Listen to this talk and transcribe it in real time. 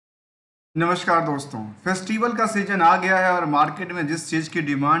नमस्कार दोस्तों। फेस्टिवल का सीजन आ गया है और मार्केट में जिस चीज़ की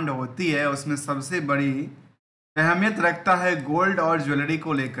डिमांड होती है उसमें सबसे बड़ी अहमियत रखता है गोल्ड और ज्वेलरी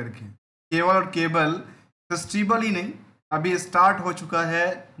को लेकर के। केवल और केवल फेस्टिवल ही नहीं, अभी स्टार्ट हो चुका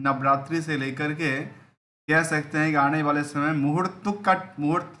है नवरात्रि से लेकर के कह सकते हैं कि आने वाले समय मुहूर्त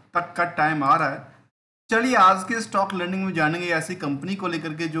तक का टाइम आ रहा है। चलिए आज के स्टॉक लर्निंग में जानेंगे ऐसी कंपनी को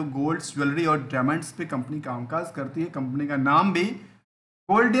लेकर के जो गोल्ड्स ज्वेलरी और डायमंड्स पे कंपनी कामकाज करती है। कंपनी का नाम भी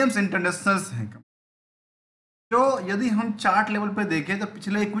गोल्डियम्स इंटरनेशनल है। तो यदि हम चार्ट लेवल पर देखें तो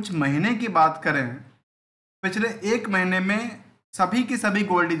पिछले कुछ महीने की बात करें, पिछले एक महीने में सभी की सभी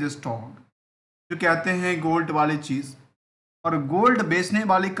गोल्ड इज स्ट्रॉन्ग, जो कहते हैं गोल्ड वाली चीज़, और गोल्ड बेचने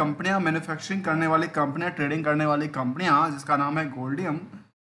वाली कंपनियां, मैन्युफैक्चरिंग करने वाली कंपनियां, ट्रेडिंग करने वाली कंपनियां जिसका नाम है गोल्डियम,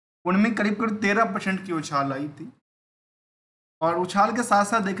 उनमें करीब करीब 13% की उछाल आई थी। और उछाल के साथ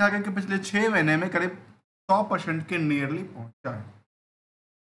साथ देखा गया कि पिछले 6 महीने में करीब 100% के नियरली पहुंचा है।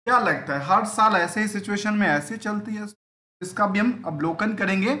 क्या लगता है हर साल ऐसे ही सिचुएशन में ऐसे चलती है? इसका भी हम अवलोकन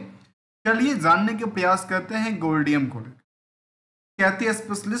करेंगे। चलिए जानने के प्रयास करते हैं गोल्डियम को लेकर। कहती है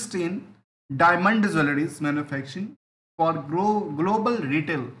specialist in diamond jewelleries manufacturing for global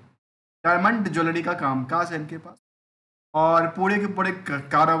retail. Diamond jewellery का कामकाज है इनके पास, और पूरे के पूरे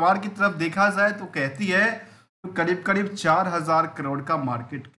कारोबार की तरफ देखा जाए तो कहती है तो करीब करीब 4,000 करोड़ का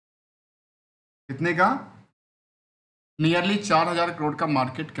मार्केट। कितने का? नियरली 4,000 करोड़ का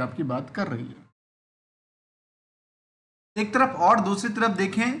मार्केट कैप की बात कर रही है एक तरफ, और दूसरी तरफ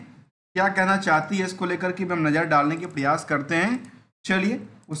देखें क्या कहना चाहती है इसको लेकर कि हम नज़र डालने के प्रयास करते हैं। चलिए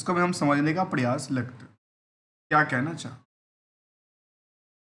उसको भी हम समझने का प्रयास लगते हैं क्या कहना चाह।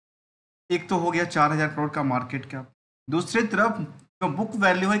 एक तो हो गया 4,000 करोड़ का मार्केट कैप, दूसरी तरफ जो बुक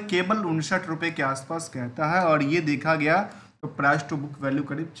वैल्यू है केवल 59 रुपये के आसपास कहता है, और ये देखा गया तो प्राइस टू बुक वैल्यू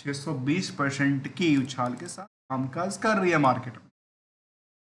करीब 620% की उछाल के साथ कामकाज कर रही है मार्केट में।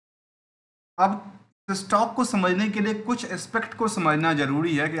 अब स्टॉक को समझने के लिए कुछ एस्पेक्ट को समझना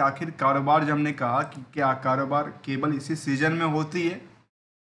जरूरी है कि आखिर कारोबार, जब हमने कहा कि क्या कारोबार केवल इसी सीजन में होती है,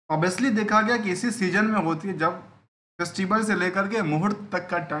 ऑब्वियसली देखा गया कि इसी सीजन में होती है जब फेस्टिवल से लेकर के मुहूर्त तक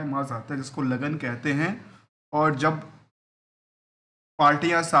का टाइम आ जाता है जिसको लगन कहते हैं, और जब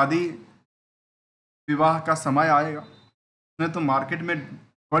पार्टियां, शादी, विवाह का समय आएगा उसमें तो मार्केट में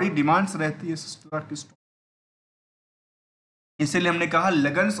बड़ी डिमांड्स रहती है इस प्रकार की स्टॉक। इसीलिए हमने कहा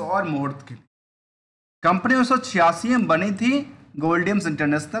लगन और मुहूर्त के लिए। कंपनी 1986 में बनी थी। गोल्डियम्स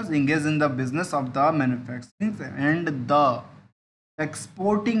international engage in the business of the manufacturing and the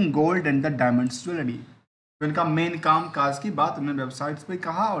exporting gold and the diamonds jewellery. तो इनका मेन काम काज की बात हमने वेबसाइट्स पे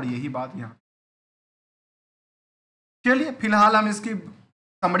कहा, और यही बात यहाँ। चलिए फिलहाल हम इसकी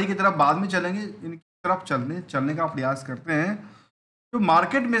समरी की तरफ बाद में चलेंगे, इनकी तरफ चलने का प्रयास करते हैं। तो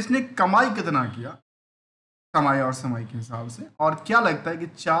मार्केट में इसने कमाई कितना किया कमाई और समय के हिसाब से, और क्या लगता है कि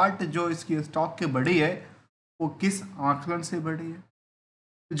चार्ट जो इसकी स्टॉक की बढ़ी है वो किस आंकलन से बढ़ी है।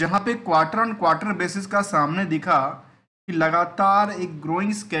 तो जहां पे क्वार्टर ऑन क्वार्टर बेसिस का सामने दिखा कि लगातार एक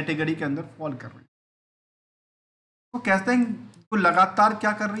ग्रोइंग कैटेगरी के अंदर फॉल कर रही है, तो कहते हैं वो लगातार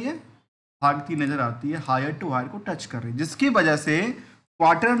क्या कर रही है, भागती नजर आती है, हायर टू हायर को टच कर रही है, जिसकी वजह से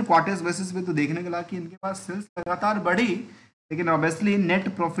क्वार्टर एंड क्वार्टर्स बेसिस पे तो देखने को लगा कि इनके पास सेल्स लगातार बढ़ी, लेकिन ऑब्वियसली नेट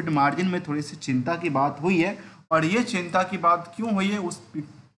प्रॉफिट मार्जिन में थोड़ी सी चिंता की बात हुई है। और ये चिंता की बात क्यों हुई है उस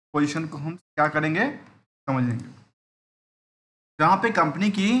पोजीशन को हम क्या करेंगे, समझेंगे। जहाँ पे कंपनी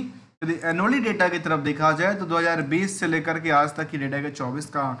की यदि एनुअली डेटा की तरफ देखा जाए तो 2020 से लेकर के आज तक की डेटा के 24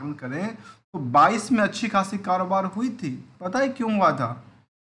 का आकलन करें तो 22 में अच्छी खासी कारोबार हुई थी। पता है क्यों हुआ था?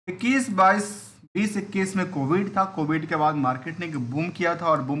 21, 22, 20, 21 में कोविड था। कोविड के बाद मार्केट ने बूम किया था,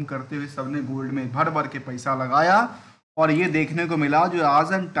 और बूम करते हुए सबने गोल्ड में भर भर के पैसा लगाया, और ये देखने को मिला जो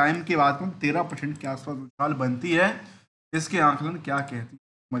आज हम टाइम के बाद में 13% के आसपास उछाल बनती है। इसके आकलन क्या कहती है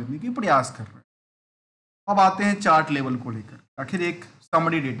समझने की प्रयास कर रहे हैं। अब आते हैं चार्ट लेवल को लेकर, आखिर एक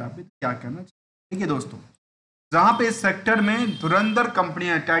समरी डेटा पे क्या कहना चाहिए। देखिए दोस्तों, जहाँ पे इस सेक्टर में धुरंधर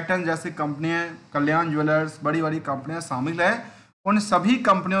कंपनियां, टाइटन जैसी कंपनियां, कल्याण ज्वेलर्स, बड़ी बड़ी कंपनियां शामिल है, उन सभी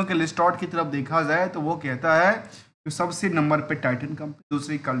कंपनियों के लिस्ट आउट की तरफ देखा जाए तो वो कहता है कि सबसे नंबर पे टाइटन कंपनी,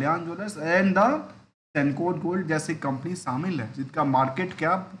 दूसरी कल्याण ज्वेलर्स एंड द सेनकोर गोल्ड जैसी कंपनी शामिल है, जिनका मार्केट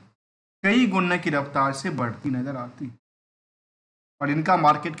कैप कई गुने की रफ्तार से बढ़ती नजर आती है, और इनका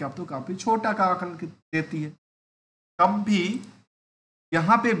मार्केट कैप तो काफी छोटा का आकलन देती है। तब भी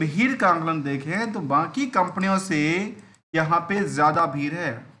यहाँ पे भीड़ का आकलन देखें तो बाकी कंपनियों से यहाँ पे ज्यादा भीड़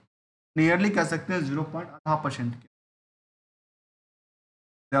है, नियरली कह सकते हैं 0.8% के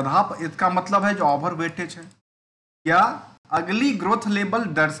ज्यादा। इसका मतलब है जो ओवर वेटेज है या अगली ग्रोथ लेवल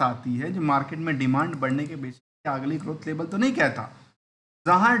दर्शाती है, जो मार्केट में डिमांड बढ़ने के बीच अगली ग्रोथ लेवल तो नहीं कहता,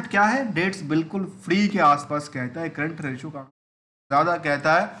 जहां क्या है डेट्स बिल्कुल फ्री के आसपास कहता है, करंट रेशियो का ज़्यादा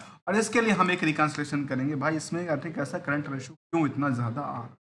कहता है, और इसके लिए हम एक रिकंसलेशन करेंगे भाई इसमें आर्थिक ऐसा करंट रेशो क्यों इतना ज़्यादा आ रहा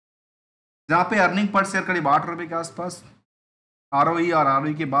है, जहाँ पे अर्निंग पर शेयर करीब 8 रुपये के आसपास, आरओई और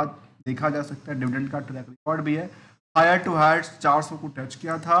आरओई के बाद देखा जा सकता है डिविडेंड का ट्रैक रिकॉर्ड भी है, हायर टू हायर 400 को टच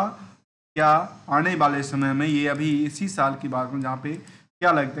किया था। क्या आने वाले समय में ये अभी इसी साल की बात में जहाँ पे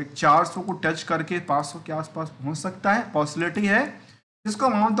क्या लगता है 400 को टच करके 500 के आसपास पहुंच सकता है, पॉसिबिलिटी है, जिसको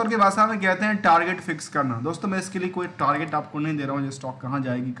हम आमतौर की भाषा में कहते हैं टारगेट फिक्स करना। दोस्तों मैं इसके लिए कोई टारगेट आपको नहीं दे रहा हूँ, ये स्टॉक कहाँ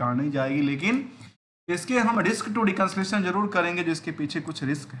जाएगी कहाँ नहीं जाएगी, लेकिन इसके हम रिस्क टू रिकंसलेशन जरूर करेंगे, जिसके पीछे कुछ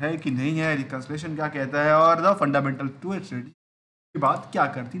रिस्क है कि नहीं है, रिकंसलेशन क्या कहता है और द फंडामेंटल टू स्टडी की बात क्या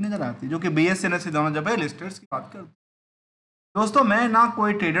करती नजर आती है, जो कि BSNS दोनों जब लिस्टेड्स की बात करती है। दोस्तों मैं ना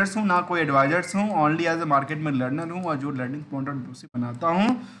कोई ट्रेडर्स हूँ ना कोई एडवाइजर्स हूँ, ओनली एज ए मार्केट में लर्नर हूँ, और जो लर्निंग कंटेंट उसे बनाता हूँ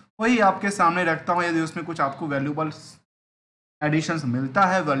वही आपके सामने रखता हूँ। यदि उसमें कुछ आपको वैल्यूबल एडिशंस मिलता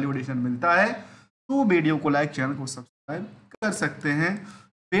है, वैल्यू एडिशन मिलता है, तो वीडियो को लाइक, चैनल को सब्सक्राइब कर सकते हैं।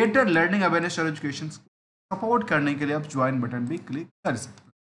 बेटर लर्निंग अवेयरनेस और एजुकेशन सपोर्ट करने के लिए आप ज्वाइन बटन भी क्लिक कर सकते हैं।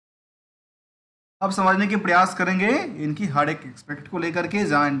 अब समझने के प्रयास करेंगे इनकी हर एक एक्सपेक्ट को लेकर के,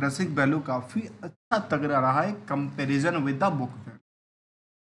 जहां इंट्रिंसिक वैल्यू काफी अच्छा तगड़ा रहा है comparison with the book value.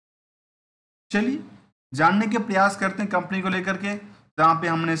 चलिए जानने के प्रयास करते हैं कंपनी को लेकर के, जहाँ पे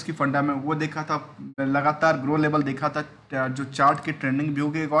हमने इसकी फंडा में वो देखा था, लगातार ग्रो लेवल देखा था जो चार्ट के ट्रेंडिंग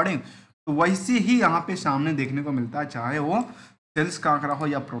व्यू के अकॉर्डिंग, तो वैसे ही यहाँ पे सामने देखने को मिलता है, चाहे वो सेल्स का आंकड़ा हो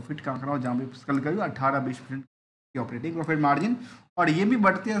या प्रॉफिट का आंकड़ा हो, जहाँ पे कल करीब 18-20% की ऑपरेटिंग प्रॉफिट मार्जिन, और ये भी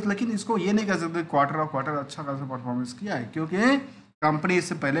बढ़ती है। लेकिन इसको ये नहीं कह सकते क्वार्टर ऑफ क्वार्टर अच्छा खासा परफॉर्मेंस किया है, क्योंकि कंपनी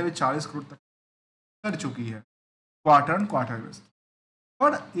इससे पहले भी 40 करोड़ तक कर चुकी है क्वार्टर ऑन क्वार्टर बेसिस।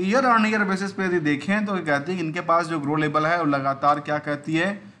 और ईयर ऑन ईयर बेसिस पे यदि देखें तो कहती है कि इनके पास जो ग्रो लेवल है वो लगातार क्या कहती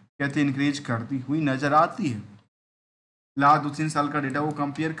है, कहती है इंक्रीज करती हुई नजर आती है। लास्ट 2-3 साल का डेटा वो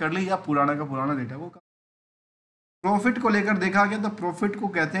कंपेयर कर ली या पुराना का पुराना डेटा वो। प्रॉफिट को लेकर देखा गया तो प्रॉफिट को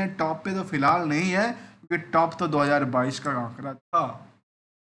कहते हैं टॉप पे तो फिलहाल नहीं है, क्योंकि टॉप तो 2022 का आंकड़ा था,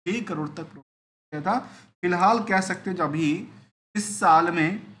 6 करोड़ तक प्रॉफिट था। फिलहाल कह सकते हैं जो अभी इस साल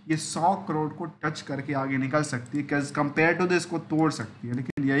में ये 100 करोड़ को टच करके आगे निकल सकती है, कंपेयर टू दिस को तोड़ सकती है,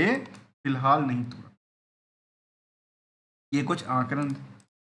 लेकिन ये फिलहाल नहीं तोड़ा। ये कुछ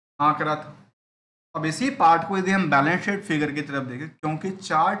आंकड़ा था। अब इसी पार्ट को यदि हम बैलेंस शीट फिगर की तरफ देखें, क्योंकि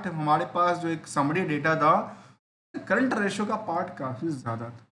चार्ट हमारे पास जो एक समरी डेटा था, करंट रेशियो का पार्ट काफी ज्यादा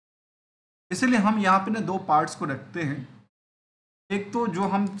था, इसलिए हम यहाँ पे ना दो पार्ट्स को रखते हैं। एक तो जो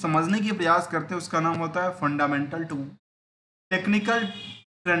हम समझने की प्रयास करते हैं उसका नाम होता है फंडामेंटल टू टेक्निकल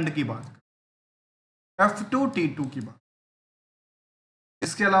ट्रेंड की बात, F2T2 की बात।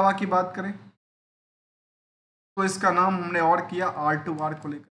 इसके अलावा की बात करें तो इसका नाम हमने और किया R2R को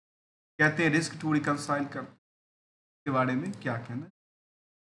लेकर, कहते हैं रिस्क टू रिकंसाइल कर के बारे में क्या कहना है।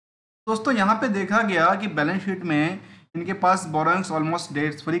 दोस्तों यहाँ पे देखा गया कि बैलेंस शीट में इनके पास borrowings almost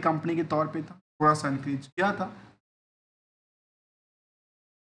dates free company के तौर पे था, थोड़ा सा इंक्रीज किया था,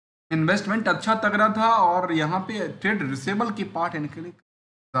 इन्वेस्टमेंट अच्छा तगड़ा था, और यहाँ पे ट्रेड रिसेबल की पार्ट इनके लिए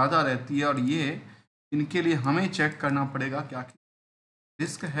ज़्यादा रहती है, और ये इनके लिए हमें चेक करना पड़ेगा क्या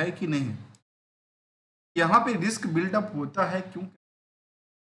रिस्क है कि नहीं है। यहाँ पे रिस्क बिल्डअप होता है क्यों,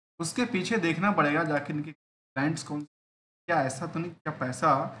 उसके पीछे देखना पड़ेगा जाके इनके क्लाइंट्स कौन, क्या ऐसा तो नहीं क्या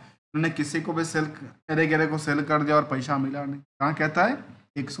पैसा उन्होंने किसी को भी सेल अरे गरे को सेल कर दिया और पैसा मिला नहीं। कहाँ कहता है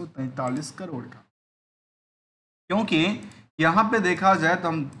 143 करोड़ का, क्योंकि यहाँ पे देखा जाए तो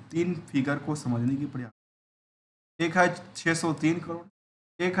हम 3 फिगर को समझने की प्रयास, एक है 603 करोड़,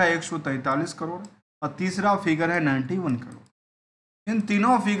 एक है 143 करोड़, और तीसरा फिगर है 91 करोड़। इन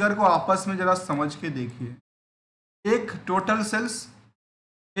तीनों फिगर को आपस में जरा समझ के देखिए, एक टोटल सेल्स,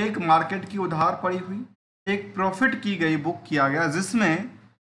 एक मार्केट की उधार पड़ी हुई, एक प्रॉफिट की गई बुक किया गया, जिसमें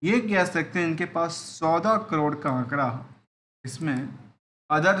ये कह सकते हैं इनके पास 14 करोड़ का आंकड़ा, इसमें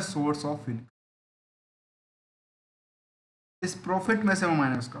अदर सोर्स ऑफ इनकम, इस प्रॉफिट में से मैं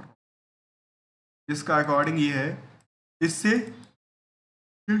माइनस कर रहा हूँ, जिसका अकॉर्डिंग ये है इससे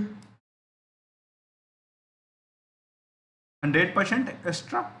 100%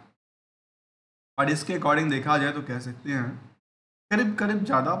 एक्स्ट्रा, और इसके अकॉर्डिंग देखा जाए तो कह सकते हैं करीब करीब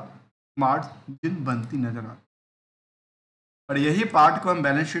ज़्यादा मार्जिन बनती नजर आती। और यही पार्ट को हम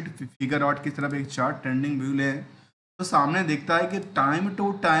बैलेंस शीट फिगर आउट की तरफ एक चार्ट ट्रेंडिंग व्यू लें तो सामने दिखता है कि टाइम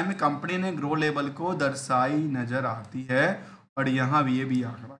टू टाइम कंपनी ने ग्रो लेवल को दर्शाई नजर आती है, और यहाँ भी ये भी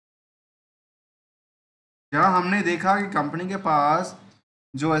आंकड़ा, जहाँ हमने देखा कि कंपनी के पास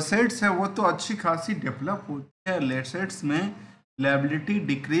जो एसेट्स है वो तो अच्छी खासी डेवलप होती है, एसेट्स में लायबिलिटी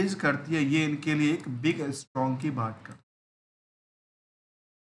डिक्रीज करती है, ये इनके लिए एक बिग स्ट्रॉन्ग की बात करती है।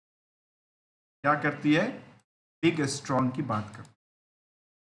 क्या करती है, बिग स्ट्रॉन्ग की बात करती है।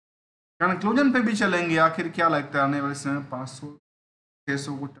 कंक्लूजन पे भी चलेंगे, आखिर क्या लगता है आने वाले समय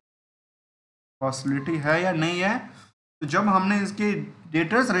 500-600 को पॉसिबिलिटी है या नहीं है। तो जब हमने इसके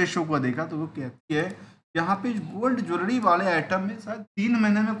डेटर्स रेशियो को देखा तो वो कहती है यहाँ पे गोल्ड ज्वेलरी वाले आइटम में शायद 3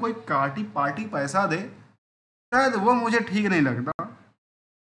 महीने में कोई काटी पार्टी पैसा दे, शायद वो मुझे ठीक नहीं लगता।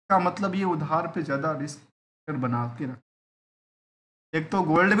 का मतलब ये उधार पे ज़्यादा रिस्क बना के रख, एक तो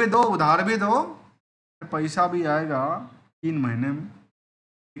गोल्ड भी दो उधार भी दो, पैसा भी आएगा 3 महीने में।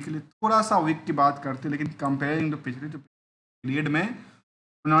 इसलिए थोड़ा सा वीक की बात करते हैं, लेकिन कंपेयरिंग तो पिछले जो पीरियड में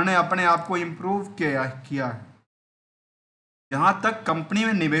उन्होंने अपने आप को इम्प्रूव किया है। जहाँ तक कंपनी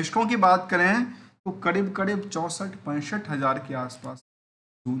में निवेशकों की बात करें तो करीब करीब 64-65 हज़ार के आसपास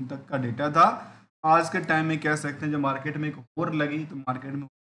जून तक का डेटा था। आज के टाइम में कह सकते हैं जब मार्केट में एक होर लगी तो मार्केट में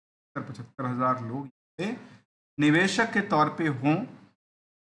 75 हज़ार लोग निवेशक के तौर पे हों,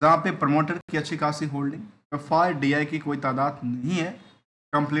 जहाँ पे प्रमोटर की अच्छी खासी होल्डिंग, FIDI की कोई तादाद नहीं है,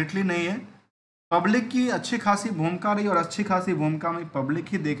 कंप्लीटली नहीं है। पब्लिक की अच्छी खासी भूमिका रही और अच्छी खासी भूमिका में पब्लिक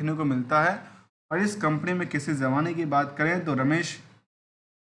ही देखने को मिलता है। और इस कंपनी में किसी जमाने की बात करें तो रमेश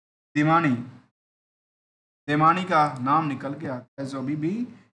देमानी का नाम निकल के आता है, जो अभी भी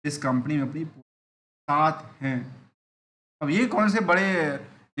इस कंपनी में अपनी साथ हैं। अब ये कौन से बड़े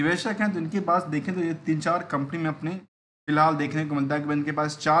निवेशक हैं, तो इनके पास देखें तो ये 3-4 कंपनी में अपने फिलहाल देखने को मिलता है कि इनके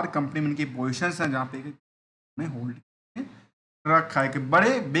पास 4 कंपनी में इनकी पोजीशंस हैं जहाँ पे होल्ड रखा है कि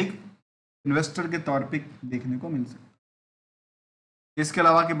बड़े बिग इन्वेस्टर के तौर पे देखने को मिल सकता है। इसके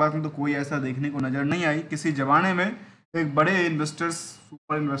अलावा की बात में तो कोई ऐसा देखने को नज़र नहीं आई। किसी जमाने में एक बड़े investors,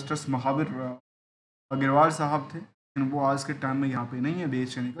 super investors Mahavir Agarwal साहब थे, लेकिन वो आज के टाइम में यहाँ पे नहीं है,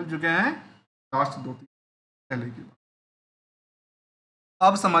 बेच के निकल चुके हैं लास्ट 2-3 पहले की बात।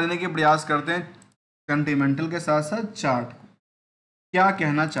 अब समझने के प्रयास करते हैं सेंटिमेंटल के साथ साथ चार्ट को, क्या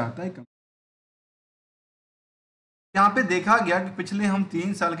कहना चाहता है कंपनी। यहाँ पे देखा गया कि पिछले हम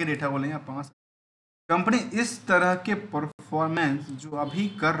 3 साल के डेटा बोले या 5 साल, कंपनी इस तरह के परफॉर्मेंस जो अभी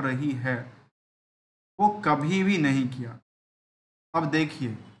कर रही है वो कभी भी नहीं किया। अब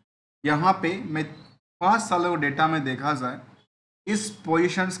देखिए यहाँ पे मैं 5 सालों के डेटा में देखा जाए, इस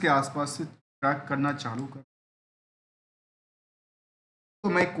पोजीशंस के आसपास से ट्रैक करना चालू कर, तो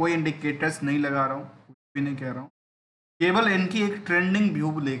मैं कोई इंडिकेटर्स नहीं लगा रहा हूँ, कुछ भी नहीं कह रहा हूँ, केवल इनकी एक ट्रेंडिंग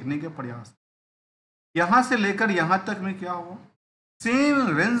व्यू देखने के प्रयास। यहाँ से लेकर यहाँ तक में क्या हुआ,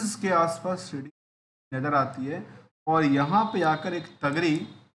 सेम रेंज के आसपास ट्रेडिंग नज़र आती है और यहाँ पे आकर एक तगड़ी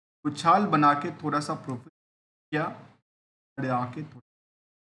उछाल बना के थोड़ा सा प्रॉफिट किया, आके थोड़ा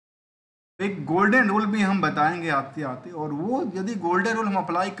एक गोल्डन रूल भी हम बताएंगे आते आते। और वो यदि गोल्डन रूल हम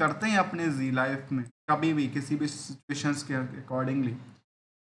अप्लाई करते हैं अपने जी लाइफ में कभी भी किसी भी सिचुएशंस के अकॉर्डिंगली,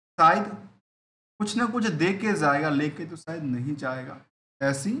 शायद कुछ ना कुछ दे के जाएगा, लेके तो शायद नहीं जाएगा।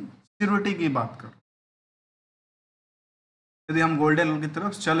 ऐसी सिक्योरिटी की बात कर, यदि हम गोल्डन रूल की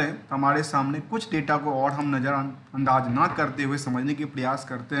तरफ चलें तो हमारे सामने कुछ डेटा को और हम नज़रअंदाज ना करते हुए समझने की प्रयास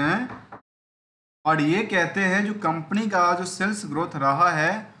करते हैं। और ये कहते हैं जो कंपनी का जो सेल्स ग्रोथ रहा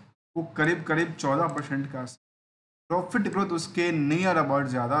है वो करीब करीब 14% का, प्रॉफिट ग्रोथ उसके नियर अबाउट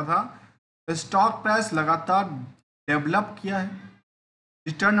ज़्यादा था, स्टॉक प्राइस लगातार डेवलप किया है,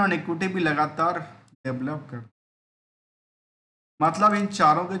 रिटर्न ऑन इक्विटी भी लगातार डेवलप कर, मतलब इन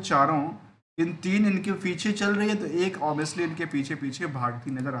चारों के चारों, इन 3 इनके पीछे चल रही है तो एक ऑब्वियसली इनके पीछे पीछे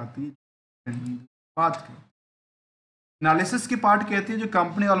भागती नजर आती है। बात की एनालिसिस की पार्ट कहती है जो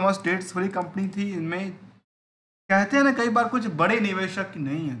company almost debt free company थी, इनमें कहते हैं ना कई बार कुछ बड़े निवेशक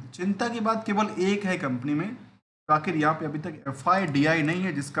नहीं है, चिंता की बात केवल एक है कंपनी में, तो आखिर यहाँ पे अभी तक FIDI नहीं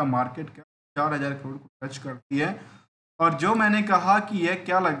है जिसका मार्केट कैप 4,000 करोड़ को टच करती है। और जो मैंने कहा कि यह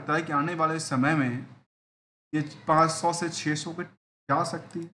क्या लगता है कि आने वाले समय में ये 500 से 600 पे जा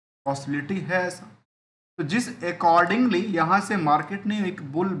सकती है, पॉसिबिलिटी है ऐसा। तो जिस अकॉर्डिंगली यहाँ से मार्केट ने एक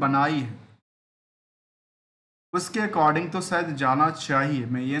बुल बनाई है उसके अकॉर्डिंग तो शायद जाना चाहिए।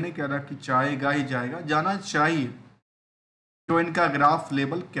 मैं ये नहीं कह रहा कि जाएगा ही जाएगा, जाना चाहिए जो इनका ग्राफ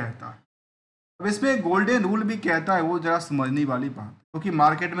लेवल कहता है। अब इसमें गोल्डन रूल भी कहता है, वो जरा समझने वाली बात, क्योंकि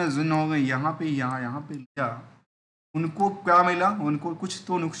मार्केट में जिन हो गए यहाँ पे यहाँ पे लिया, उनको क्या मिला, उनको कुछ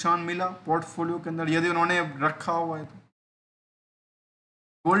तो नुकसान मिला पोर्टफोलियो के अंदर यदि उन्होंने रखा हुआ है तो।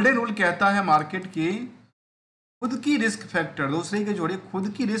 गोल्डन रूल कहता है मार्केट की खुद की रिस्क फैक्टर, दूसरे के जोड़े खुद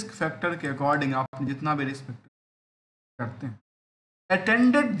की रिस्क फैक्टर के अकॉर्डिंग आप जितना भी रिस्क फैक्टर करते हैं,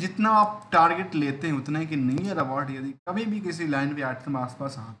 अटेंडेड जितना आप टारगेट लेते हैं उतने की नियर अबाउट यदि कभी भी किसी लाइन पे आइटम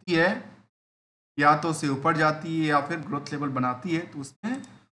आसपास आती है, या तो उससे ऊपर जाती है या फिर ग्रोथ लेवल बनाती है, तो उसमें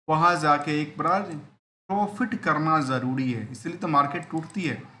वहाँ जाके एक बार प्रॉफिट करना ज़रूरी है। इसलिए तो मार्केट टूटती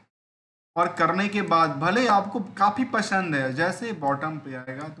है और करने के बाद भले आपको काफ़ी पसंद है, जैसे बॉटम पे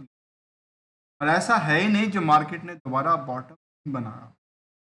आएगा तो, और ऐसा है ही नहीं जो मार्केट ने दोबारा बॉटम बनाया।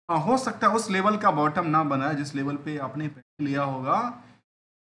 हाँ, हो सकता है उस लेवल का बॉटम ना बनाए जिस लेवल पे आपने पहले लिया होगा,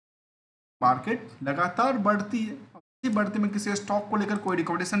 मार्केट लगातार बढ़ती है। बढ़ती मैं किसी स्टॉक को लेकर कोई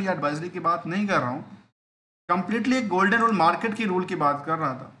रिकमेंडेशन या एडवाइजरी की बात नहीं कर रहा हूँ, कंप्लीटली एक गोल्डन रूल मार्केट की रूल की बात कर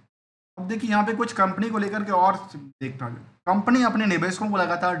रहा था। अब देखिए यहाँ पे कुछ कंपनी को लेकर के और देखना है। कंपनी अपने निवेशकों को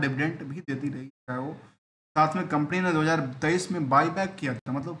लगातार डिविडेंड भी देती रही है। वो साथ में कंपनी ने 2023 में बाई बैक किया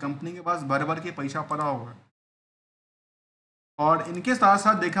था, मतलब कंपनी के पास भर भर के पैसा पड़ा हुआ है। और इनके साथ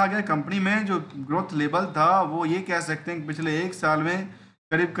साथ देखा गया कंपनी में जो ग्रोथ लेवल था वो ये कह सकते हैं कि पिछले एक साल में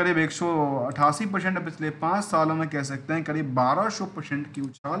करीब करीब 188%, पिछले 5 सालों में कह सकते हैं करीब 1200% की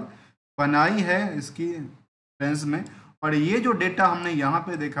उछाल बनाई है इसकी रेंज में। और ये जो डेटा हमने यहाँ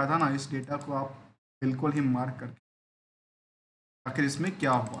पे देखा था ना, इस डेटा को आप बिल्कुल ही मार्क करके आखिर इसमें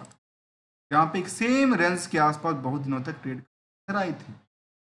क्या हुआ था। यहाँ पे एक सेम रेंज के आसपास बहुत दिनों तक ट्रेड कर आई थी।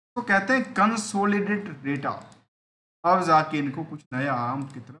 तो कहते हैं कंसोलिडेटेड डेटा, अब जाके इनको कुछ नया आम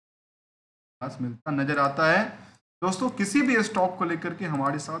की तरफ पास मिलता नजर आता है। दोस्तों किसी भी स्टॉक को लेकर के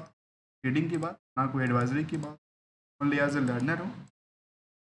हमारे साथ ट्रेडिंग की बात ना कोई एडवाइजरी की बात, ओनली एज ए लर्नर हो।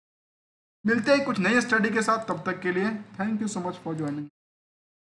 मिलते हैं कुछ नए स्टडी के साथ, तब तक के लिए thank you so much for joining.